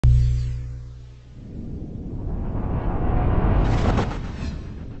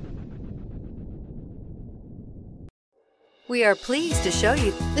We are pleased to show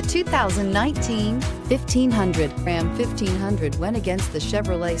you the 2019 1500. Ram 1500 went against the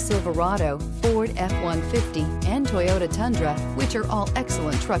Chevrolet Silverado, Ford F-150, and Toyota Tundra, which are all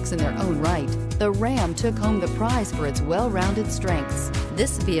excellent trucks in their own right. The Ram took home the prize for its well-rounded strengths.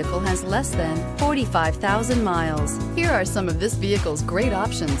 This vehicle has less than 45,000 miles. Here are some of this vehicle's great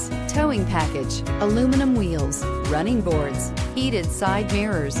options: towing package, aluminum wheels, running boards, heated side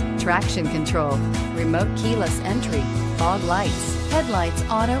mirrors, traction control, remote keyless entry, fog lights, headlights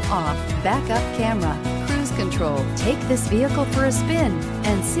auto off, backup camera, cruise control. Take this vehicle for a spin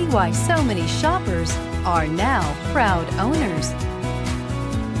and see why so many shoppers are now proud owners.